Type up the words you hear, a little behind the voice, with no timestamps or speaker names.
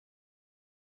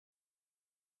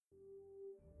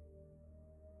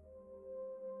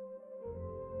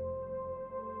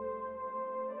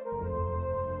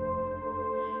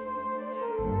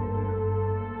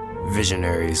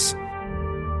Visionaries,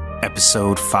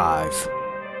 Episode 5,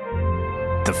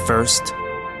 The First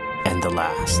and the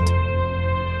Last.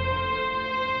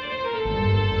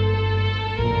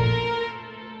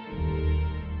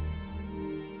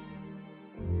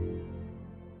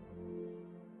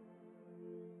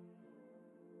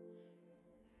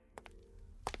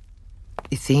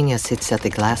 Euthenia sits at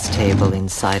the glass table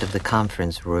inside of the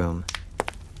conference room.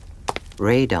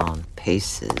 Radon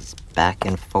paces back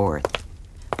and forth.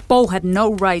 Bo had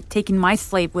no right taking my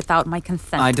slave without my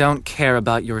consent. I don't care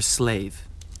about your slave.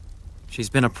 She's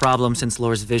been a problem since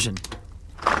Lore's vision.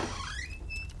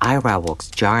 Ira walks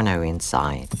Jarno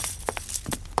inside.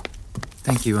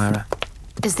 Thank you, Ira.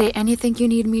 Is there anything you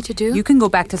need me to do? You can go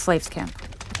back to slaves camp.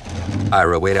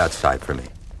 Ira, wait outside for me.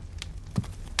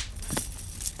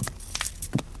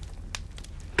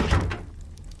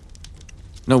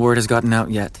 No word has gotten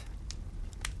out yet.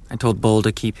 I told Bull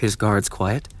to keep his guards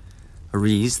quiet.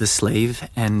 Ariz, the slave,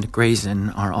 and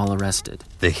Grayson are all arrested.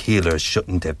 The healer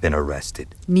shouldn't have been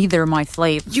arrested. Neither my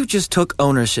slave. You just took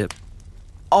ownership.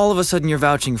 All of a sudden you're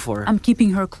vouching for her. I'm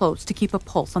keeping her close to keep a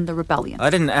pulse on the rebellion. I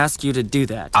didn't ask you to do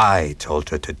that. I told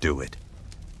her to do it.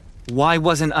 Why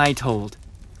wasn't I told?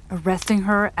 Arresting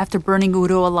her after burning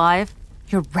Udo alive?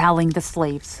 You're rallying the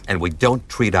slaves. And we don't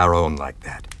treat our own like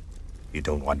that. You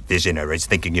don't want visionaries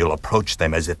thinking you'll approach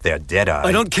them as if they're dead-eyed.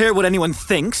 I don't care what anyone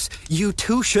thinks. You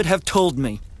two should have told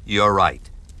me. You're right.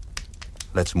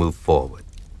 Let's move forward.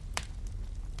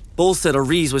 Bull said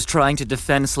Ariz was trying to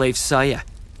defend slave Saya,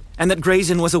 and that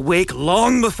Grayson was awake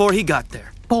long before he got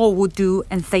there. Bo would do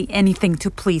and say anything to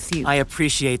please you. I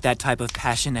appreciate that type of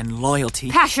passion and loyalty.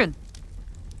 Passion!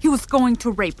 He was going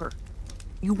to rape her.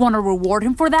 You want to reward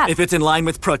him for that? If it's in line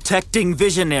with protecting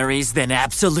visionaries, then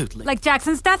absolutely. Like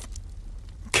Jackson's death?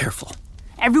 Careful.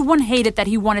 Everyone hated that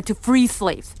he wanted to free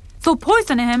slaves, so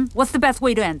poisoning him was the best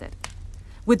way to end it.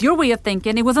 With your way of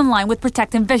thinking, it was in line with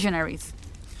protecting visionaries.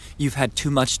 You've had too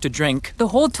much to drink. The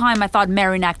whole time I thought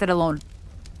Marion acted alone.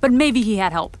 But maybe he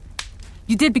had help.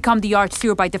 You did become the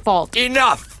Archseer by default.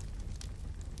 Enough!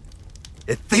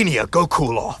 Euthenia, go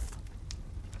cool off.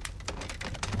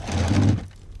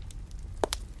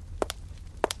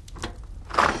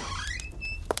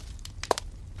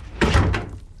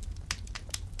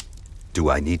 Do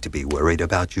I need to be worried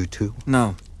about you two?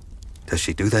 No. Does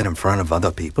she do that in front of other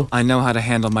people? I know how to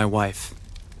handle my wife.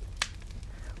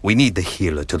 We need the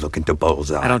healer to look into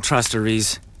Bull's eye. I don't trust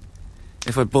Ariz.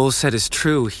 If what Bull said is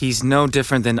true, he's no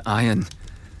different than Ian.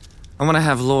 I want to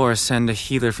have Lore send a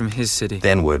healer from his city.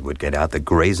 Then word would get out that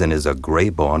Grayson is a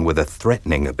Greyborn with a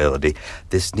threatening ability.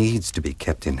 This needs to be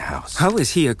kept in-house. How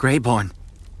is he a Greyborn?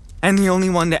 And the only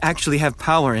one to actually have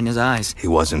power in his eyes? He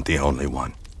wasn't the only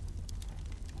one.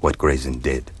 What Grayson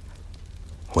did,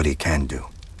 what he can do,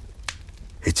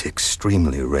 it's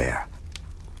extremely rare.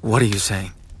 What are you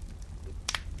saying?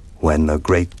 When the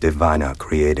great diviner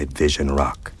created Vision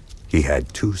Rock, he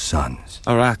had two sons.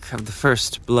 Arak of the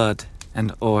First Blood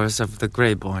and Ors of the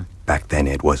Greyborn. Back then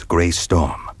it was Grey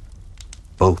Storm.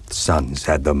 Both sons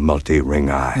had the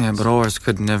multi-ring eyes. Yeah, but Ors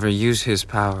could never use his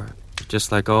power,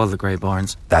 just like all the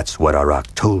Greyborns. That's what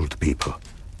Arak told people.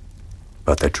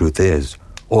 But the truth is,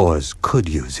 Ors could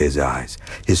use his eyes.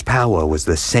 His power was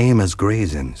the same as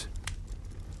Grayson's,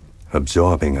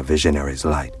 absorbing a visionary's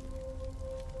light.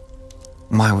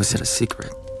 Why was it a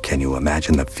secret? Can you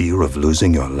imagine the fear of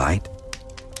losing your light?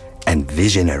 And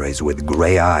visionaries with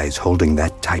gray eyes holding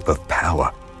that type of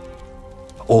power.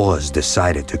 Ors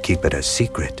decided to keep it a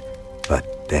secret,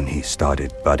 but then he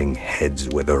started butting heads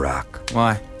with Arak.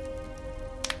 Why?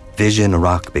 Vision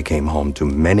Rock became home to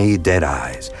many dead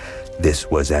eyes.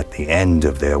 This was at the end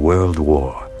of their world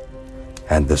war,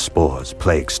 and the spores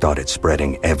plague started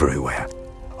spreading everywhere.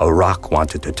 Arak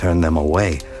wanted to turn them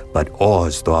away, but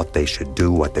Ors thought they should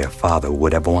do what their father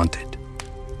would have wanted.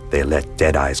 They let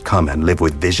Deadeyes come and live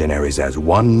with visionaries as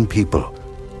one people,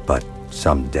 but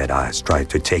some Deadeyes tried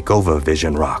to take over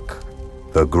Vision Rock.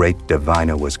 The great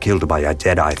diviner was killed by a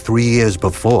Deadeye 3 years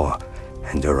before,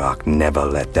 and Arak never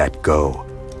let that go.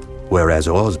 Whereas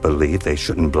Ors believed they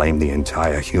shouldn't blame the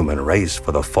entire human race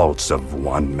for the faults of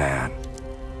one man.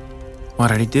 What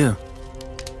did he do?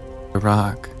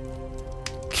 Arak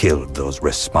killed those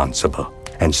responsible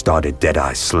and started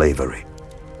Deadeye slavery.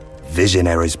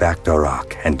 Visionaries backed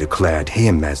Arak and declared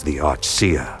him as the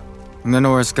Archseer. And then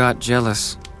Ors got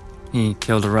jealous. He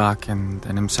killed Arak and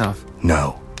then himself.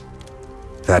 No,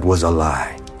 that was a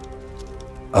lie.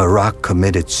 Arak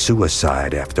committed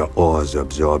suicide after Ors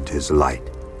absorbed his light.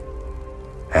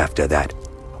 After that,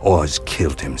 Ors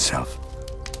killed himself.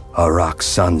 Arak's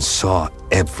son saw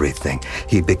everything.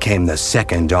 He became the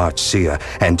second Archseer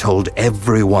and told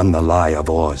everyone the lie of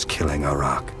Ors killing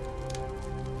Arak.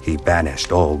 he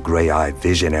banished all Grey-Eye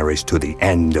visionaries to the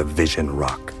end of Vision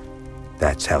Rock.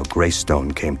 That's how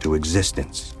Greystone came to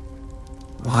existence.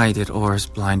 Why did Ors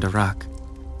blind Arak?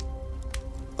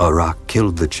 Arak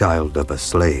killed the child of a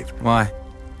slave. Why?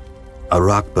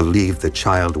 Arak believed the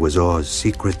child was Or's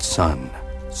secret son,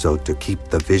 so to keep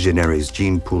the visionary's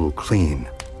gene pool clean,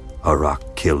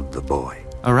 Arak killed the boy.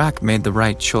 Arak made the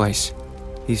right choice.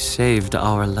 He saved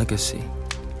our legacy.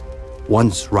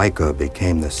 Once Riker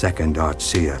became the second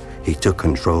Archseer, he took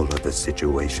control of the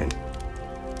situation.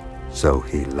 So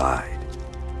he lied.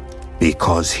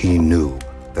 Because he knew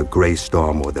the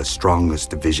Greystorm were the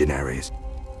strongest visionaries.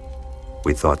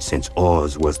 We thought since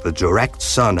Ors was the direct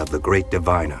son of the Great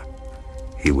Diviner,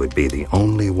 he would be the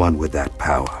only one with that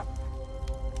power.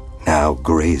 Now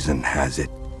Grayson has it.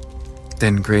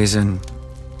 Then Grayson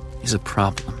is a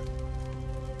problem.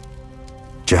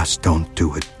 Just don't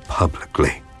do it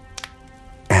publicly.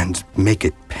 And make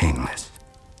it painless.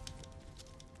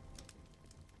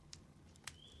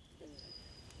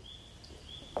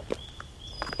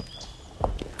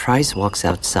 Price walks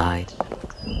outside.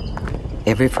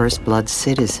 Every First Blood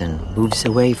citizen moves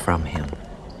away from him.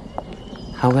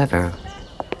 However,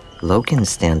 Loken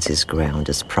stands his ground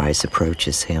as Price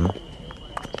approaches him.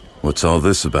 What's all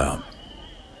this about?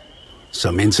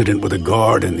 Some incident with a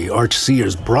guard and the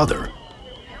Archseer's brother.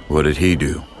 What did he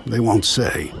do? They won't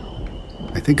say.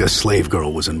 I think a slave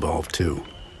girl was involved too.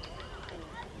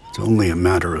 It's only a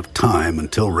matter of time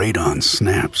until Radon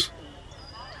snaps.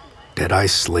 Deadeye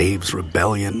slaves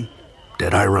rebellion,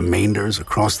 Deadeye remainders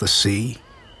across the sea,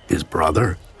 his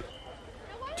brother.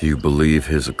 Do you believe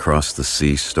his across the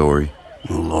sea story?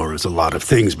 Well, Laura's a lot of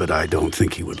things, but I don't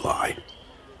think he would lie.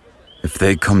 If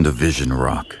they come to Vision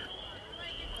Rock,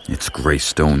 it's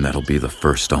Greystone that'll be the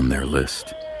first on their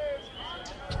list.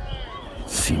 It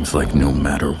seems like no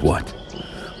matter what,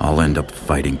 I'll end up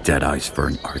fighting Deadeyes for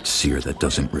an Archseer that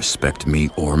doesn't respect me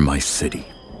or my city.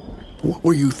 What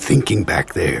were you thinking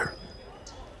back there?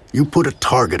 You put a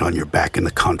target on your back in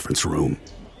the conference room.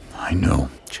 I know.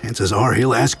 Chances are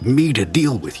he'll ask me to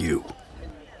deal with you.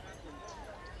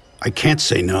 I can't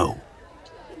say no.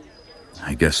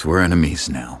 I guess we're enemies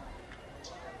now.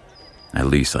 At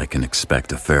least I can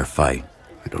expect a fair fight.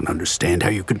 I don't understand how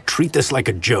you could treat this like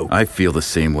a joke. I feel the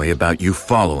same way about you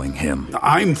following him.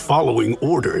 I'm following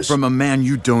orders. From a man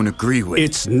you don't agree with.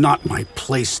 It's not my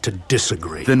place to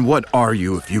disagree. Then what are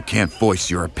you if you can't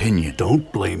voice your opinion?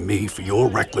 Don't blame me for your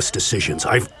reckless decisions.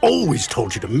 I've always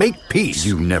told you to make peace.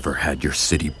 You never had your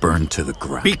city burned to the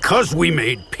ground. Because we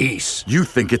made peace. You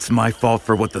think it's my fault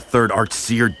for what the Third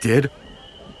Archseer did?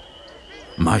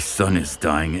 My son is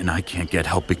dying and I can't get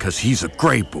help because he's a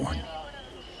Greyborn.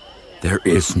 There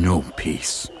is no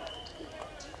peace.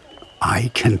 I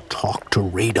can talk to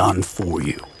Radon for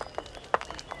you.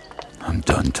 I'm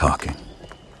done talking.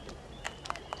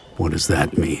 What does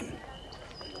that mean?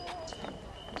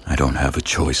 I don't have a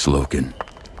choice, Logan.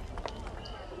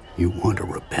 You want to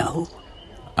rebel?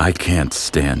 I can't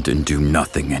stand and do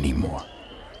nothing anymore.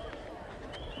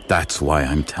 That's why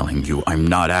I'm telling you I'm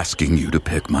not asking you to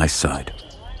pick my side.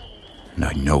 And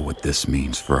I know what this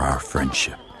means for our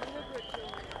friendship.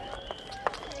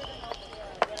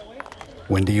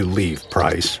 When do you leave,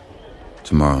 Price?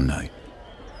 Tomorrow night.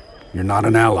 You're not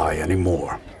an ally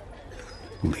anymore.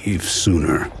 Leave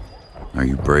sooner. Are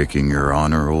you breaking your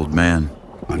honor, old man?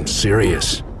 I'm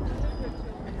serious.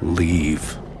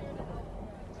 Leave.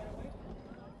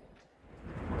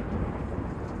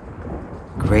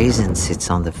 Grayson sits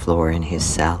on the floor in his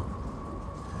cell.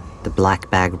 The black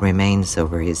bag remains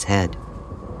over his head.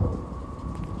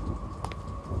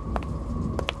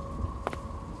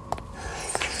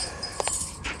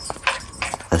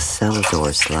 A cell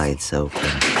door slides open.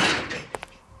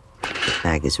 The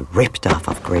bag is ripped off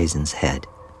of Grayson's head.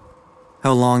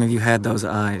 How long have you had those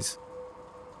eyes?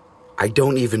 I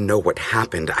don't even know what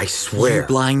happened, I swear. You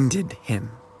blinded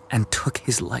him and took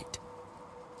his light.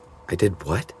 I did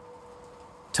what?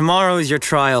 Tomorrow is your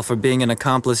trial for being an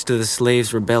accomplice to the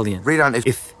slaves' rebellion. Radon,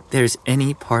 If there's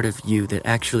any part of you that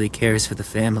actually cares for the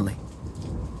family,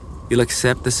 you'll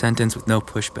accept the sentence with no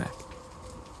pushback.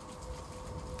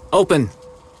 Open!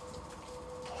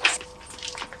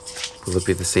 Will it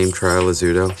be the same trial as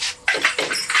Udo?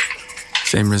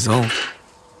 Same result.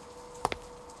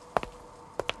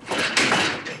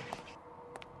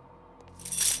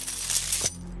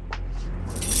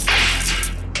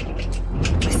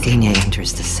 Athenia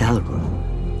enters the cell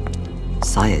room.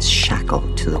 Saya is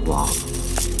shackled to the wall.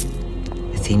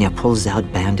 Athenia pulls out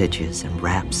bandages and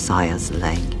wraps Saya's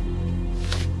leg.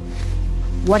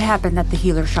 What happened at the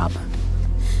healer shop?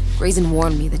 Grayson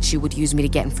warned me that she would use me to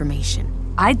get information.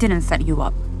 I didn't set you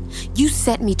up. You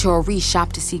sent me to a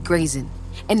shop to see Grayson,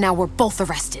 and now we're both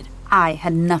arrested. I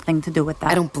had nothing to do with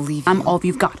that. I don't believe you. I'm all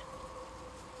you've got.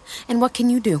 And what can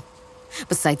you do?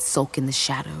 Besides sulk in the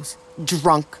shadows,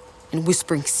 drunk, and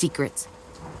whispering secrets.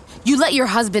 You let your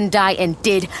husband die and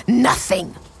did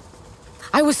nothing.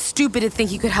 I was stupid to think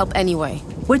he could help anyway.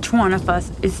 Which one of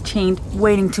us is chained,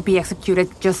 waiting to be executed,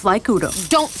 just like Udo?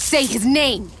 Don't say his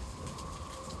name!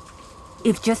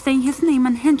 If just saying his name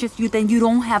unhinges you, then you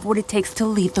don't have what it takes to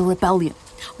lead the rebellion.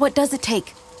 What does it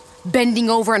take? Bending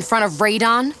over in front of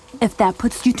Radon? If that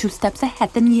puts you 2 steps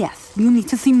ahead, then yes, you need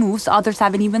to see moves others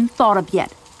haven't even thought of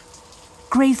yet.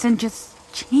 Grayson just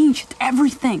changed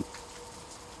everything.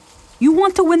 You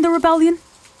want to win the rebellion?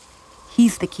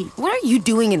 He's the key. What are you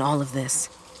doing in all of this?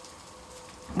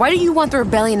 Why do you want the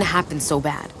rebellion to happen so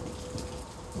bad?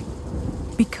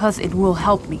 Because it will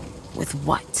help me. With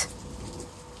what?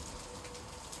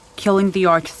 Killing the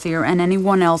Archseer and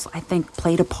anyone else I think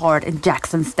played a part in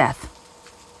Jackson's death.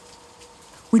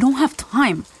 We don't have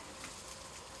time.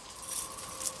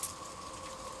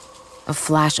 A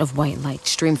flash of white light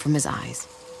streamed from his eyes.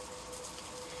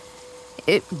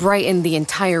 It brightened the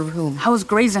entire room. How was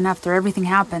Grayson after everything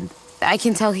happened? I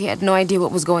can tell he had no idea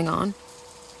what was going on.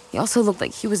 He also looked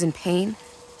like he was in pain,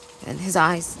 and his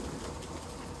eyes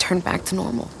turned back to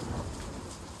normal.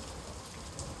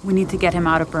 We need to get him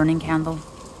out of Burning Candle.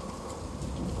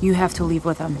 You have to leave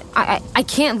with him. I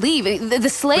can't leave. The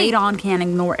slave... Radon can't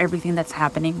ignore everything that's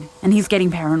happening, and he's getting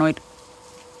paranoid.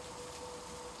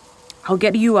 I'll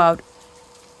get you out.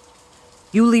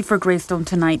 You leave for Greystone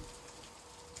tonight.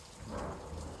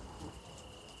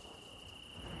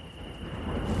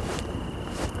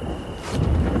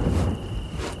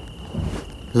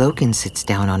 Logan sits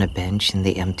down on a bench in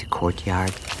the empty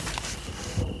courtyard.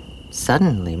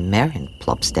 Suddenly, Merrin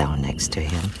plops down next to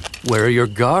him. Where are your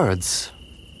guards?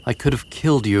 I could have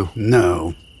killed you.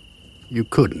 No, you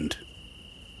couldn't.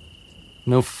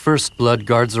 No First Blood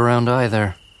guards around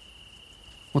either.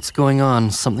 What's going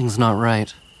on? Something's not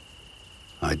right.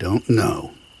 I don't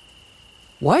know.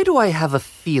 Why do I have a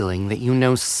feeling that you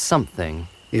know something?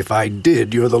 If I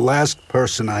did, you're the last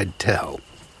person I'd tell.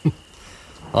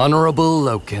 Honorable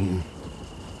Loken.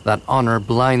 That honor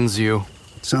blinds you.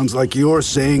 Sounds like you're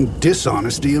saying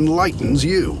dishonesty enlightens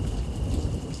you.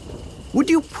 Would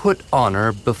you put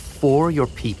honor before your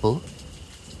people?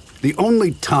 The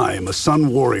only time a Sun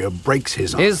Warrior breaks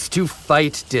his honor is to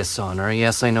fight dishonor.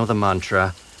 Yes, I know the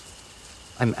mantra.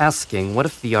 I'm asking, what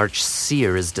if the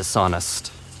Archseer is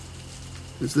dishonest?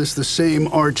 Is this the same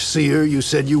Archseer you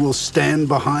said you will stand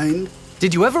behind?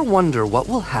 Did you ever wonder what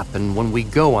will happen when we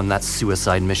go on that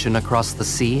suicide mission across the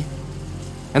sea?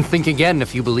 And think again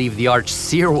if you believe the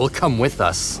Archseer will come with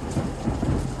us.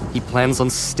 He plans on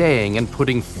staying and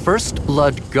putting First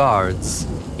Blood guards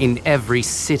in every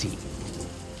city.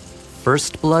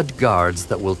 First Blood guards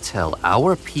that will tell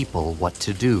our people what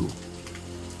to do.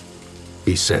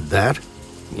 He said that?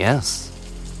 Yes.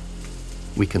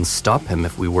 We can stop him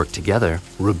if we work together.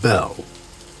 Rebel.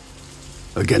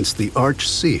 Against the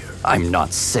Archseer. I'm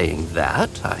not saying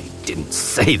that. I didn't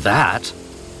say that.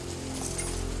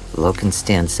 Loken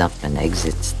stands up and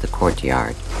exits the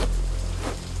courtyard.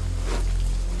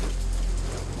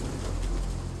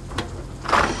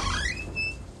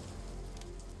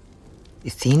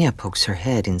 Athenia pokes her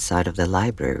head inside of the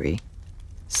library.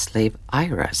 Slave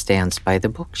Ira stands by the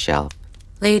bookshelf.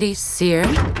 Lady Seer?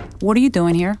 What are you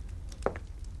doing here?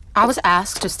 I was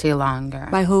asked to stay longer.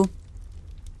 By who?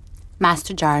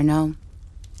 Master Jarno.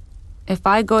 If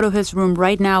I go to his room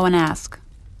right now and ask?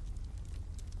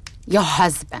 Your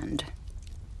husband.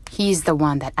 He's the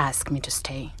one that asked me to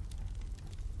stay.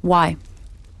 Why?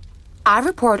 I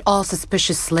report all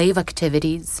suspicious slave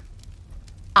activities.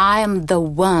 I am the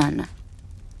one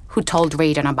who told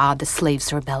Radon about the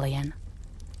slaves' rebellion.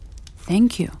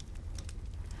 Thank you.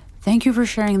 Thank you for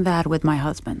sharing that with my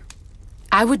husband.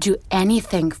 I would do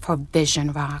anything for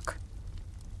Vision Rock.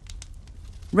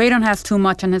 Radon has too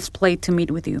much on his plate to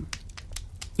meet with you.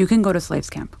 You can go to Slaves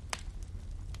Camp.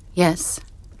 Yes,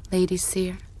 Lady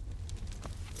Seer.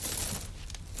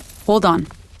 Hold on.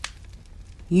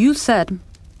 You said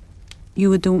you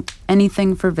would do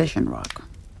anything for Vision Rock.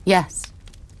 Yes.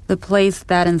 The place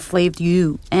that enslaved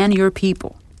you and your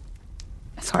people.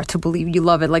 It's hard to believe you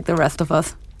love it like the rest of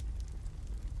us.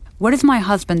 What is my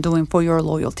husband doing for your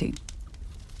loyalty?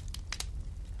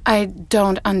 I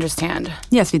don't understand.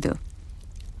 Yes, you do.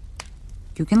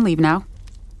 You can leave now.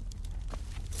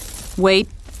 Wait.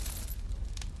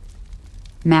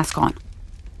 Mask on.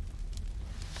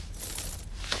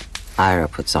 Ira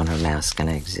puts on her mask and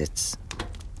exits.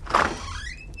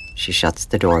 She shuts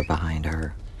the door behind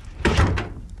her.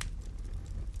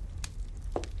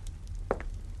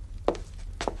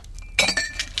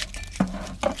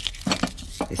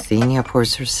 Athenia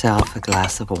pours herself a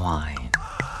glass of wine.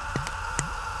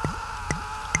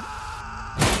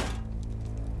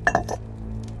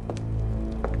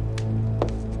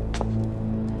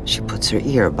 She puts her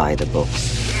ear by the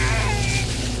books.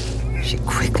 She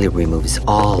quickly removes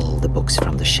all the books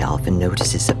from the shelf and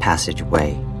notices a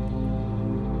passageway.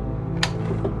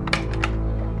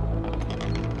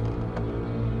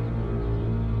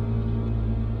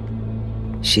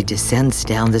 She descends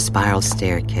down the spiral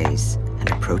staircase and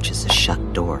approaches a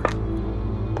shut door.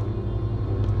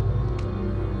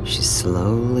 She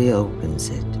slowly opens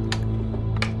it.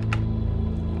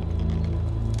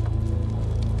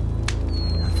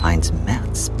 And finds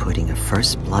Metz putting a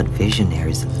First Blood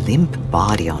Visionary's limp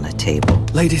body on a table.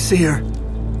 Lady Seer!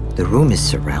 The room is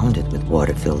surrounded with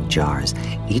water-filled jars.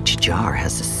 Each jar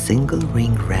has a single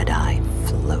ringed red eye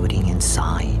floating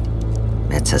inside.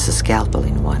 Metz has a scalpel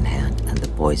in one hand and the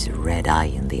boy's red eye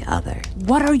in the other.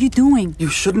 What are you doing? You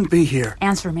shouldn't be here.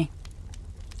 Answer me.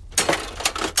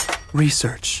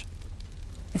 Research.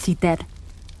 Is he dead?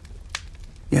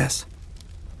 Yes.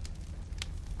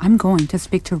 I'm going to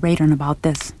speak to Radon about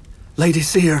this. Lady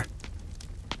Seer!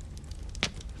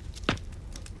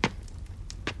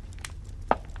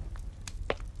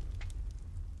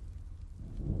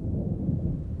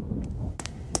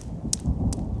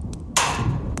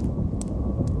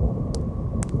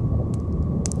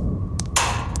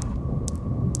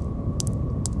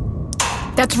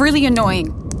 That's really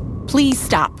annoying. Please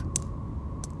stop.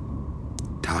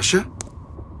 Tasha?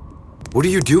 What are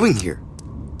you doing here?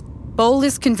 Bol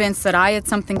is convinced that I had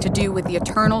something to do with the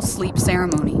Eternal Sleep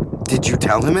Ceremony. Did you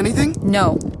tell him anything?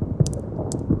 No.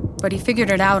 But he figured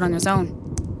it out on his own.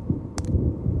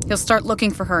 He'll start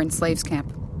looking for her in Slaves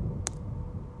Camp.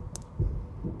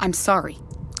 I'm sorry.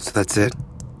 So that's it?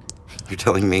 You're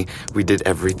telling me we did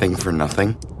everything for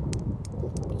nothing?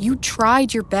 You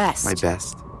tried your best. My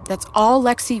best? That's all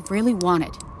Lexi really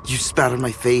wanted. You spat on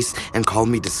my face and called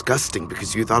me disgusting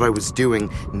because you thought I was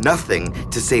doing nothing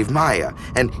to save Maya.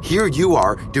 And here you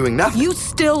are doing nothing. You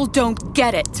still don't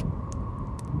get it.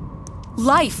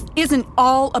 Life isn't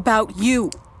all about you.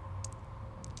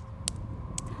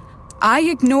 I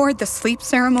ignored the sleep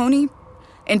ceremony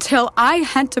until I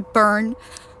had to burn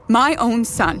my own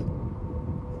son.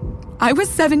 I was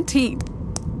 17.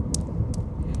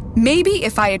 Maybe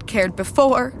if I had cared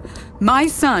before, my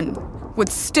son would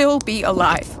still be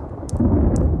alive.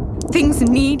 Things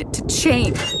need to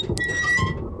change.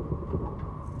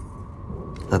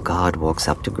 The god walks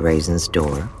up to Grayson's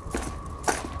door.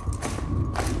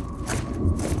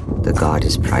 The god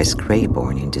is Price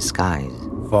Greyborn in disguise.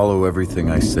 Follow everything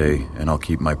I say, and I'll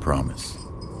keep my promise.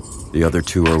 The other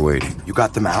two are waiting. You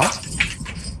got them out?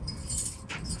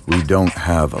 We don't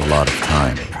have a lot of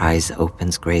time. Price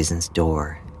opens Grayson's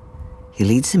door. He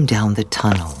leads him down the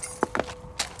tunnel.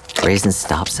 Grayson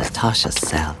stops at Tasha's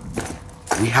cell.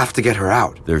 We have to get her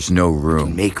out. There's no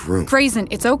room. Make room. Grayson,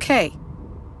 it's okay.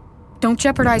 Don't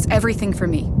jeopardize everything for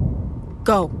me.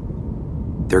 Go.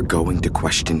 They're going to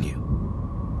question you.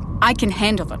 I can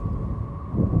handle them.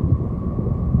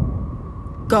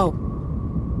 Go.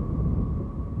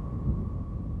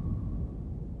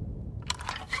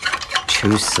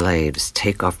 Two slaves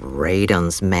take off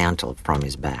Radon's mantle from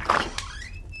his back.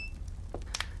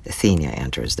 Athenia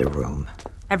enters the room.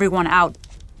 Everyone out.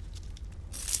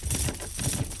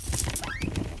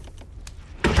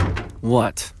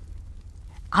 What?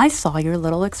 I saw your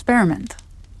little experiment.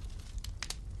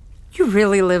 You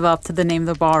really live up to the name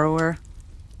the borrower.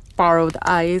 Borrowed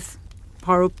eyes,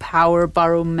 borrowed power,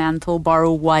 borrow mantle,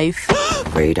 borrow wife.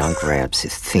 Radon grabs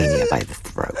Athenia by the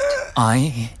throat.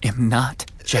 I am not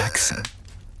Jackson.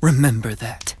 Remember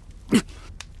that.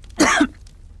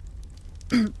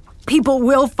 People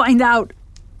will find out.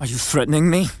 Are you threatening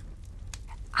me?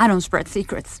 I don't spread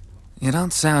secrets. You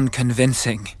don't sound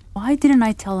convincing. Why didn't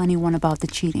I tell anyone about the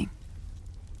cheating?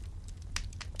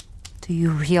 Do you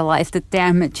realize the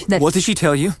damage that... What did she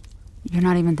tell you? You're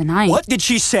not even denying. What did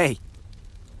she say?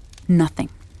 Nothing.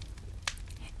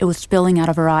 It was spilling out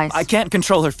of her eyes. I can't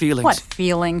control her feelings. What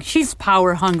feeling? She's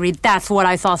power hungry. That's what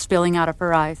I saw spilling out of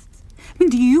her eyes. I mean,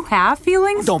 do you have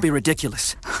feelings? Don't be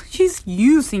ridiculous. She's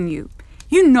using you.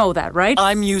 You know that, right?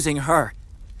 I'm using her.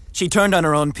 She turned on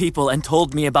her own people and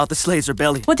told me about the Slaves'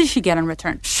 rebellion. What did she get in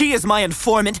return? She is my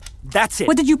informant. That's it.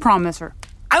 What did you promise her?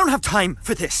 I don't have time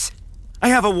for this. I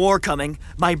have a war coming.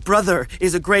 My brother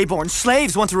is a Greyborn.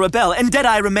 Slaves want to rebel, and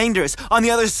Deadeye remainders on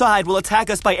the other side will attack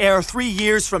us by air 3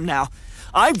 years from now.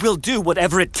 I will do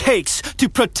whatever it takes to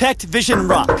protect Vision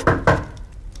Rock.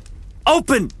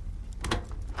 Open!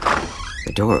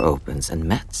 The door opens and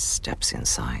Metz steps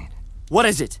inside. What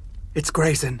is it? It's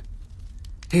Grayson.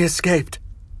 He escaped.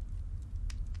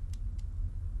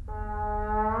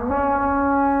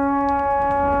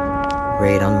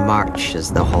 Radon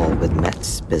marches the hall with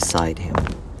Metz beside him.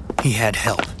 He had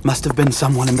help. Must have been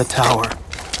someone in the tower.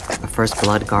 The first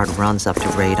blood guard runs up to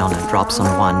Radon and drops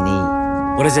on one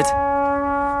knee. What is it?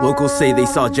 Locals say they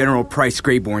saw General Price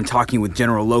Greyborn talking with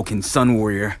General Loken, Sun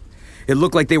Warrior. It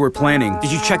looked like they were planning.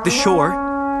 Did you check the shore?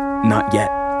 Not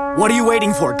yet. What are you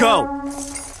waiting for? Go!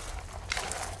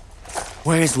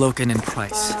 Where is Loken and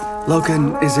Price?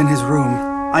 Loken is in his room.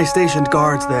 I stationed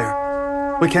guards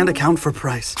there. We can't account for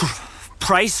Price.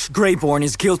 Price Greyborn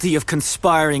is guilty of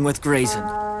conspiring with Grayson.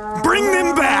 Bring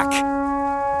them back!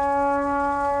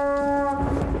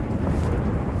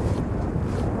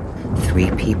 Three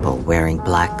people wearing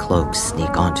black cloaks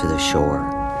sneak onto the shore.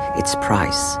 It's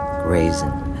Price,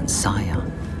 Grayson, and Saya.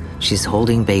 She's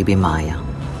holding baby Maya.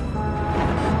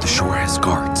 The shore has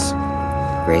guards.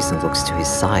 Grayson looks to his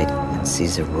side and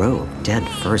sees a row of dead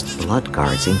First Blood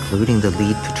guards, including the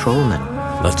lead patrolman.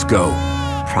 Let's go.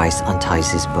 Price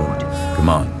unties his boat. Come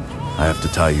on. I have to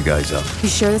tie you guys up. You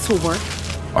sure this will work?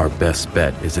 Our best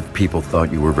bet is if people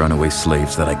thought you were runaway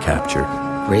slaves that I captured.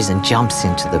 Grayson jumps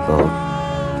into the boat.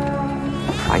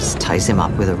 Price ties him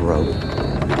up with a rope.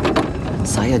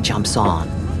 Saya jumps on.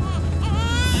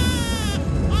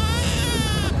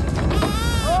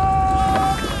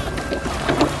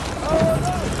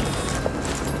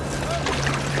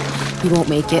 You won't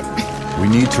make it. We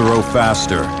need to row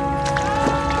faster.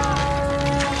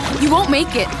 You won't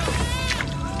make it.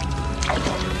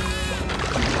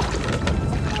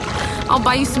 I'll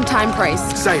buy you some time, Price.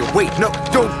 Saya, wait, no,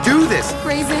 don't do this!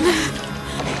 Grayson,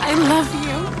 I love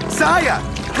you. Saya!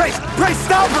 Price,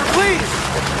 stop her, please!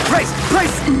 Price!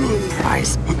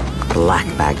 Price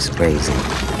blackbags Grayson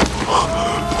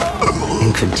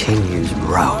and continues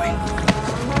rowing.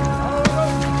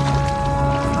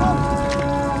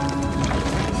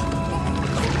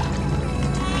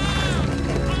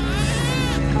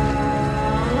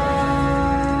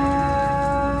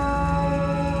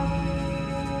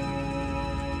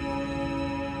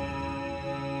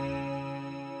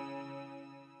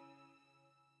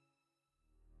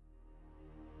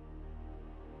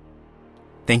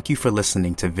 Thank you for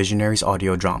listening to Visionaries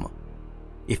Audio Drama.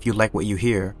 If you like what you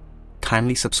hear,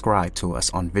 kindly subscribe to us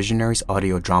on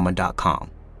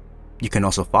visionariesaudiodrama.com. You can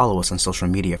also follow us on social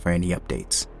media for any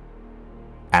updates.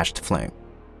 Ash to Flame.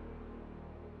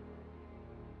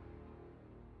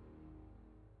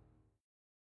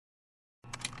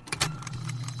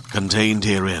 Contained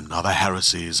herein are the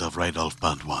heresies of Radolf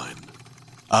Burntwine,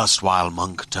 erstwhile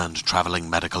monk turned traveling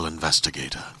medical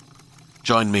investigator.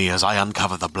 Join me as I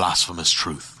uncover the blasphemous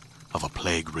truth of a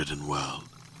plague-ridden world,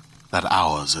 that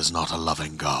ours is not a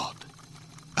loving God,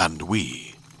 and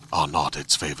we are not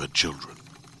its favored children.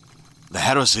 The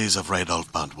Heresies of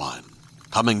Radolf Burntwine,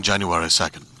 coming January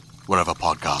 2nd, wherever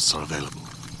podcasts are available.